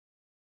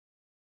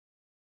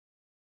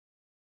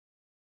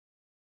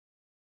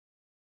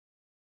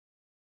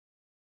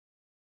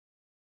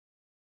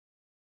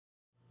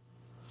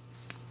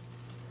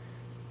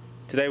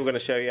Today we're going to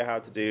show you how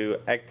to do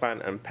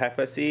eggplant and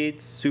pepper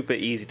seeds. Super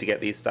easy to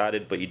get these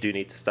started, but you do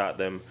need to start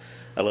them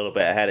a little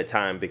bit ahead of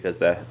time because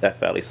they're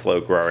fairly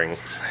slow growing.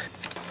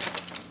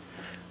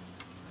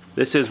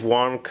 This is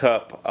 1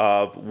 cup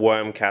of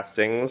worm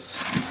castings.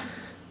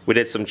 We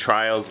did some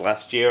trials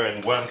last year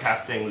and worm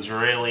castings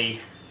really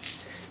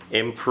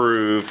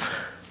improve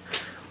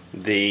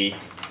the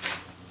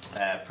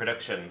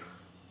production.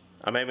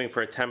 I'm aiming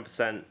for a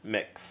 10%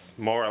 mix,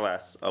 more or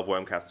less, of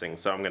worm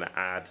castings, so I'm going to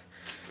add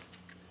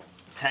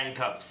 10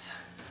 cups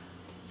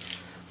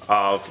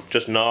of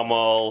just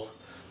normal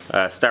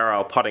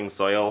sterile potting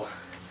soil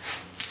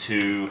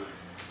to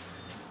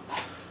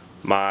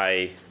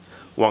my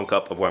 1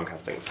 cup of worm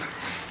castings.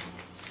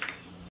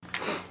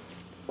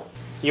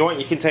 You want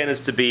your containers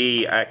to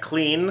be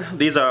clean.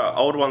 These are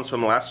old ones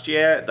from last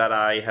year that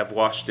I have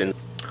washed in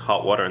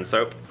hot water and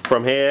soap.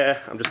 From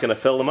here, I'm just going to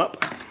fill them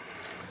up.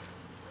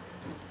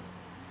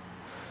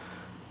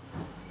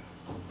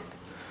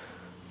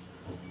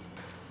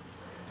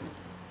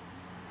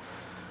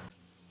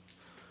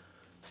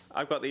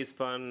 I've got these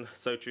fun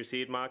So-True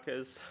seed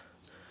markers.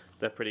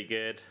 They're pretty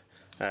good.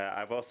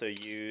 I've also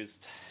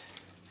used,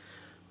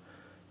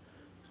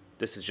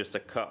 this is just a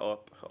cut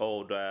up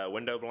old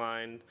window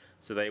blind,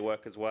 so they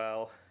work as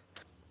well.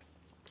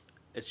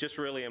 It's just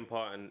really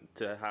important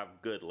to have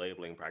good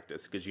labeling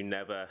practice because you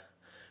never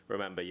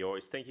remember. You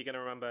always think you're going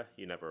to remember,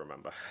 you never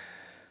remember.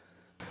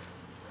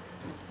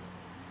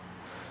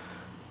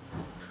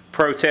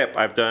 Pro tip,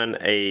 I've done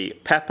a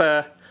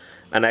pepper,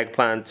 an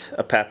eggplant,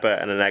 a pepper,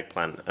 and an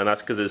eggplant. And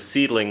that's because as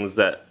seedlings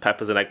that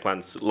peppers and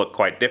eggplants look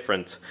quite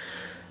different.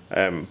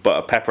 But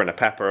a pepper and a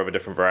pepper of a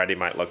different variety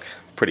might look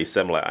pretty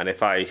similar. And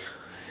if I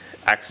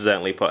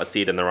accidentally put a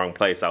seed in the wrong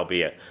place, I'll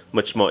be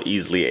much more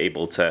easily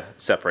able to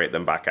separate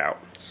them back out.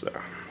 So,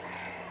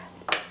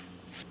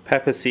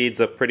 pepper seeds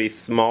are pretty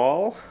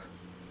small.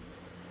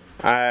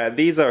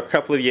 These are a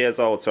couple of years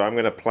old, so I'm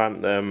going to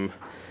plant them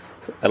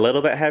a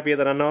little bit heavier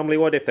than I normally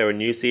would. If they were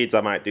new seeds, I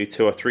might do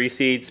 2 or 3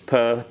 seeds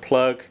per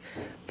plug,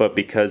 but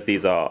because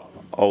these are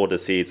older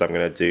seeds, I'm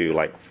going to do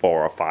like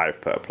 4 or 5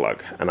 per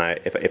plug. And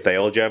if they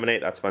all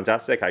germinate, that's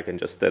fantastic. I can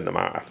just thin them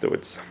out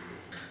afterwards.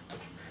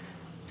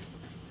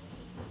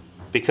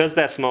 Because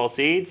they're small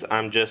seeds,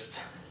 I'm just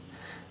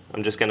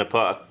going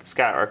to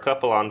scatter a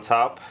couple on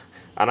top,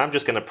 and I'm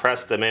just going to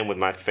press them in with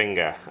my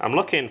finger. I'm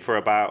looking for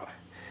about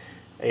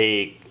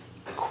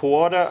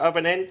 1/4 of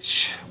an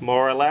inch,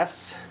 more or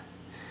less.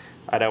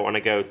 I don't want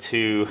to go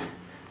too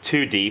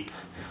deep,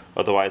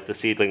 otherwise the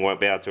seedling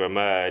won't be able to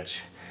emerge.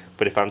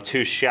 But if I'm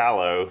too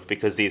shallow,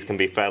 because these can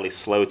be fairly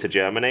slow to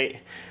germinate,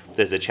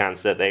 there's a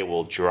chance that they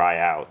will dry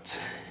out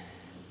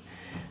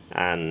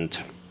and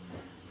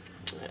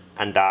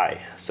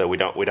die. So we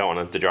don't want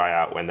them to dry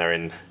out when they're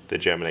in the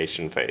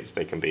germination phase.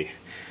 They can be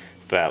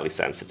fairly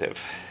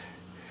sensitive.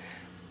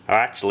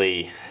 I've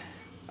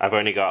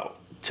only got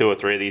 2 or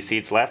 3 of these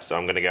seeds left, so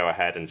I'm going to go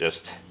ahead and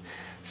just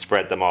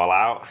spread them all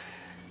out.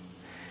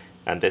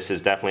 And this is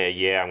definitely a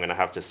year I'm going to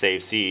have to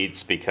save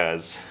seeds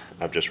because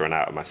I've just run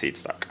out of my seed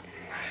stock.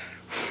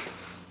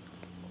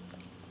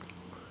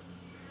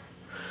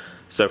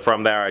 So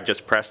from there, I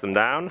just press them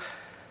down.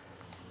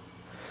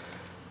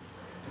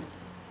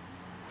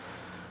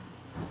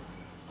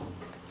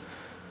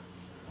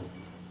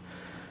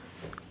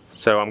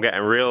 So I'm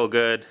getting real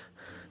good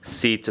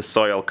seed to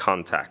soil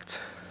contact.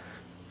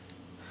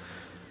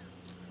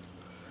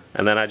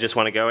 And then I just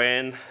want to go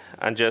in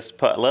and just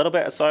put a little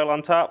bit of soil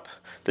on top.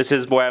 This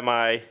is where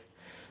my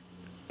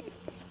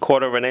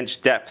 1/4 of an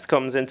inch depth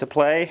comes into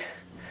play.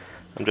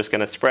 I'm just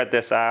going to spread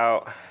this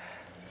out.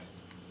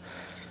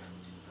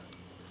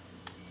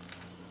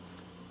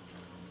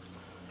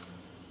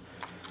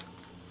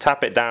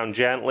 Tap it down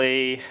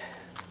gently.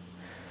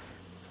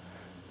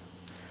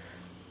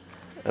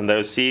 And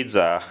those seeds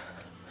are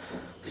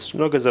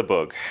snug as a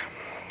bug.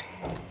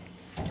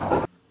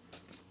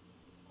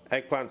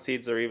 Eggplant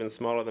seeds are even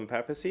smaller than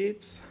pepper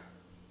seeds.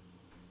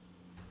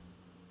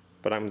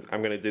 But I'm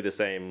going to do the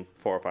same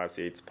 4 or 5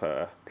 seeds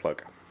per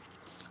plug.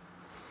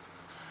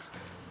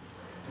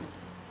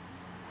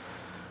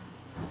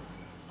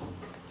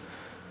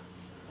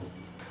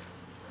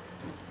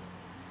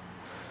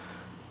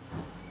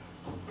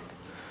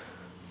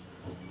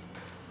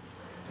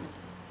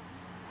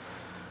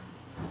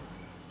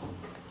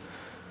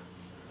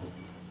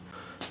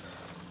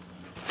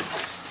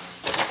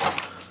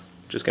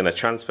 Just going to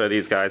transfer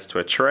these guys to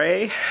a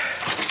tray.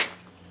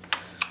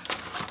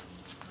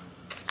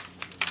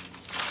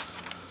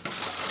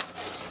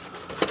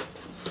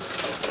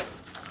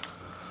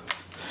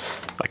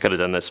 I could have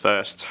done this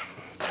first,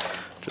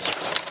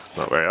 just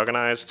not very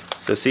organized.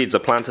 So seeds are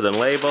planted and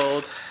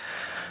labeled.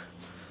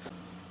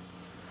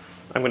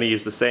 I'm going to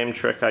use the same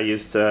trick I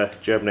used to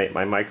germinate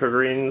my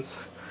microgreens.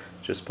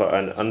 Just put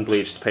an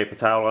unbleached paper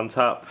towel on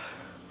top,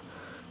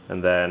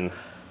 and then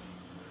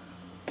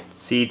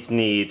seeds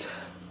need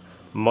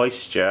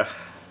moisture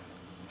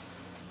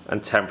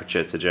and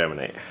temperature to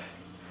germinate.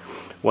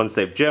 Once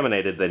they've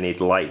germinated, they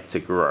need light to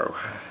grow.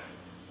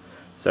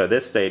 So at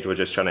this stage, we're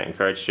just trying to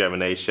encourage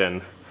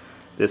germination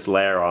this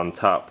layer on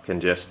top can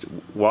just,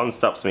 one,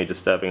 stops me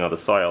disturbing other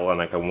soil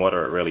and I can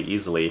water it really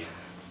easily,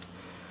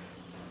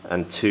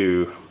 and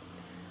two,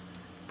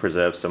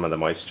 preserve some of the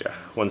moisture.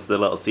 Once the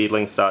little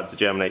seedlings start to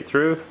germinate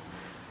through,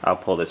 I'll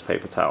pull this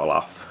paper towel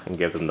off and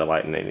give them the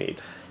lighting they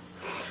need.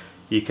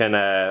 You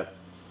can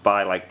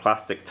buy like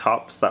plastic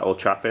tops that will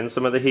trap in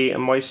some of the heat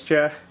and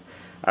moisture.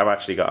 I've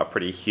actually got a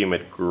pretty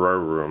humid grow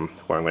room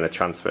where I'm going to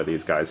transfer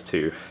these guys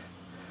to,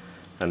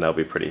 and they'll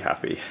be pretty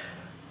happy.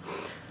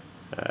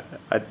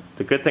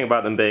 The good thing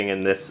about them being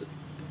in this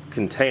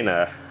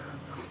container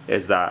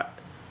is that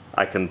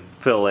I can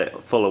fill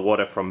it full of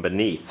water from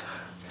beneath,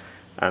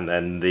 and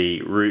then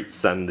the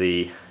roots and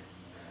the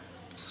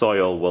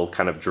soil will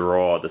kind of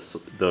draw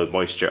the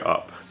moisture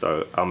up,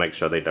 so I'll make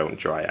sure they don't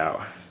dry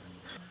out.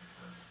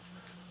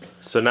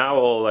 So now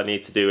all I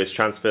need to do is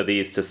transfer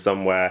these to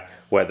somewhere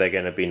where they're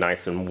going to be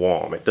nice and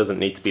warm. It doesn't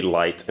need to be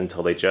light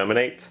until they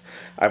germinate.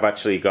 I've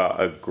actually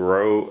got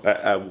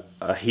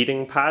a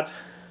heating pad,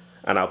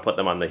 and I'll put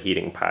them on the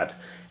heating pad.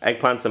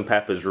 Eggplants and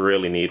peppers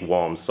really need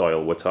warm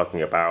soil. We're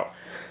talking about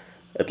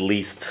at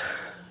least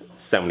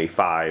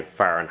 75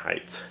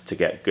 Fahrenheit to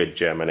get good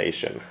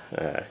germination.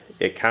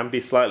 It can be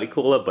slightly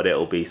cooler, but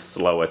it'll be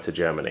slower to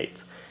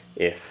germinate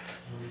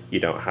if you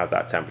don't have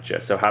that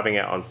temperature. So having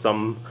it on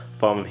some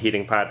form of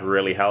heating pad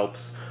really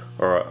helps,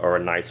 or a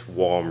nice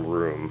warm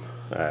room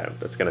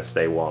that's going to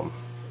stay warm.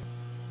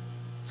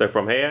 So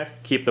from here,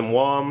 keep them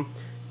warm,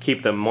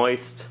 keep them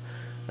moist,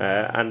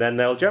 and then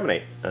they'll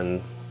germinate,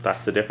 and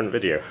that's a different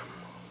video.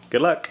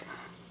 Good luck!